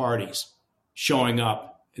both parties showing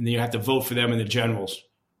up, and then you have to vote for them in the generals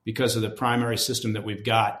because of the primary system that we've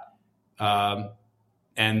got,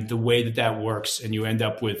 and the way that works, and you end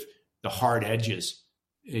up with the hard edges,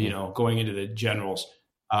 going into the generals,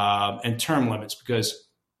 and term limits, because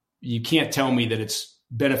you can't tell me that it's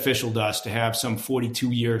beneficial to us to have some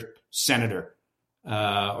 42-year senator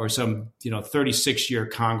or some 36-year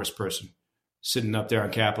congressperson sitting up there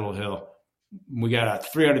on Capitol Hill. We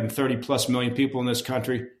got 330 plus million people in this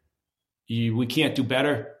country. We can't do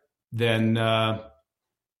better than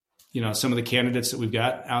some of the candidates that we've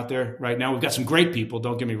got out there right now. We've got some great people,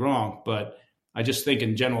 don't get me wrong, but I just think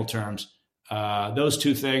in general terms, those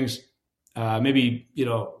two things, maybe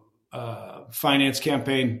finance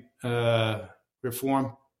campaign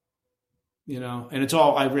reform, and it's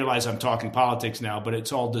all, I realize I'm talking politics now, but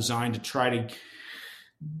it's all designed to try to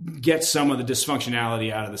get some of the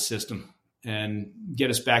dysfunctionality out of the system and get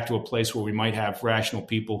us back to a place where we might have rational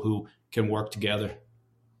people who can work together.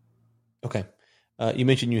 Okay. You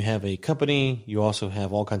mentioned you have a company. You also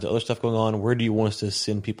have all kinds of other stuff going on. Where do you want us to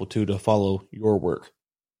send people to follow your work?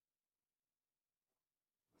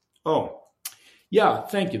 Oh, yeah.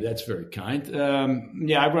 Thank you. That's very kind.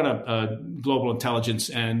 I run a global intelligence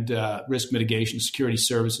and risk mitigation security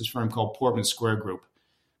services firm called Portman Square Group,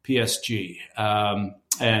 PSG.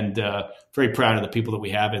 And very proud of the people that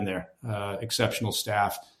we have in there. Exceptional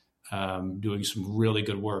staff, doing some really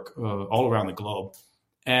good work all around the globe.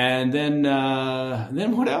 And then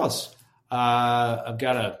what else? I've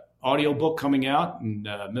got an audio book coming out in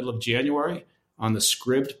the middle of January on the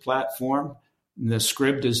Scribd platform. And the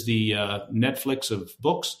Scribd is the Netflix of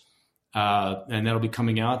books, and that'll be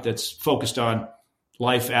coming out. That's focused on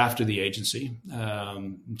life after the agency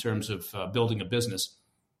in terms of building a business.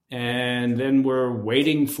 And then we're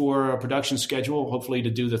waiting for a production schedule, hopefully to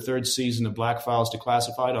do the third season of Black Files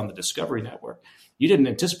Declassified on the Discovery Network. You didn't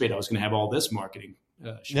anticipate I was going to have all this marketing.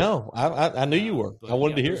 No, I knew you were. I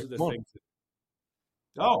wanted to hear it. There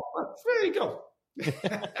you go.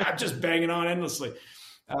 I'm just banging on endlessly.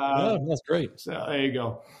 That's great. So there you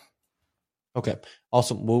go. Okay,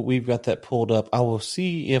 awesome. Well, we've got that pulled up. I will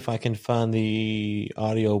see if I can find the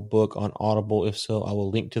audio book on Audible. If so, I will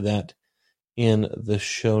link to that in the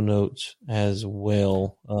show notes as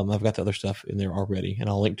well. I've got the other stuff in there already, and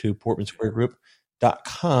I'll link to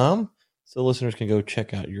PortmanSquareGroup.com so listeners can go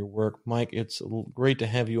check out your work. Mike, it's great to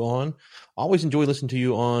have you on. I always enjoy listening to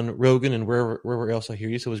you on Rogan and wherever else I hear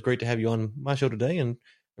you, so it was great to have you on my show today, and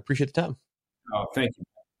appreciate the time. Oh, thank you.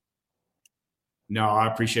 No, I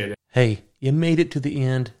appreciate it. Hey, you made it to the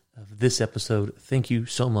end of this episode. Thank you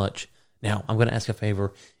so much. Now, I'm going to ask a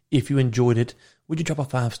favor. If you enjoyed it, would you drop a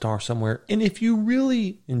 5-star somewhere? And if you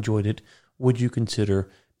really enjoyed it, would you consider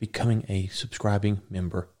becoming a subscribing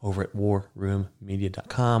member over at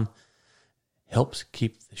warroommedia.com? Helps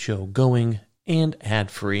keep the show going and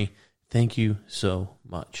ad-free. Thank you so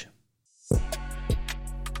much.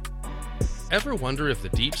 Ever wonder if the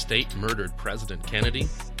deep state murdered President Kennedy?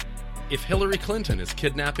 If Hillary Clinton is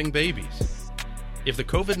kidnapping babies? If the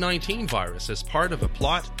COVID-19 virus is part of a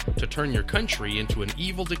plot to turn your country into an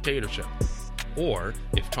evil dictatorship? Or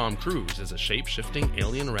if Tom Cruise is a shape-shifting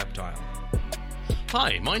alien reptile?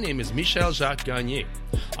 Hi, my name is Michel Jacques Gagné.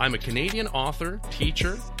 I'm a Canadian author,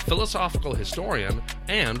 teacher, philosophical historian,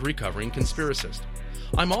 and recovering conspiracist.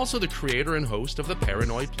 I'm also the creator and host of the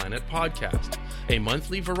Paranoid Planet podcast, a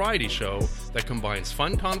monthly variety show that combines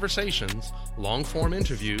fun conversations, long-form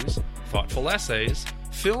interviews, thoughtful essays,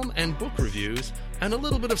 film and book reviews, and a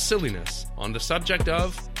little bit of silliness on the subject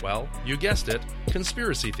of, well, you guessed it,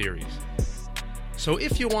 conspiracy theories. So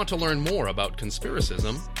if you want to learn more about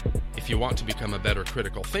conspiracism, if you want to become a better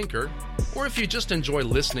critical thinker, or if you just enjoy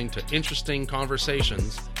listening to interesting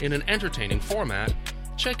conversations in an entertaining format,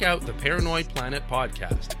 check out the Paranoid Planet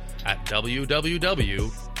podcast at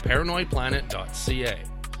www.paranoidplanet.ca.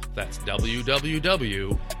 That's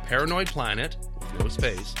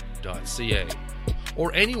www.paranoidplanet.ca.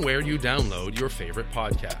 Or anywhere you download your favorite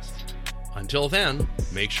podcast. Until then,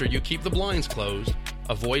 make sure you keep the blinds closed,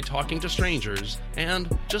 avoid talking to strangers,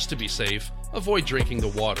 and, just to be safe, avoid drinking the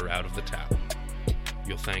water out of the tap.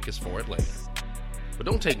 You'll thank us for it later. But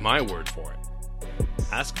don't take my word for it.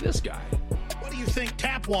 Ask this guy. What do you think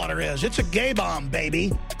tap water is? It's a gay bomb,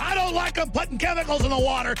 baby. I don't like them putting chemicals in the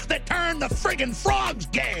water that turn the friggin' frogs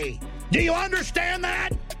gay. Do you understand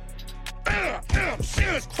that?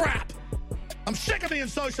 Serious crap. I'm sick of being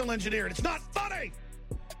social engineered. It's not funny.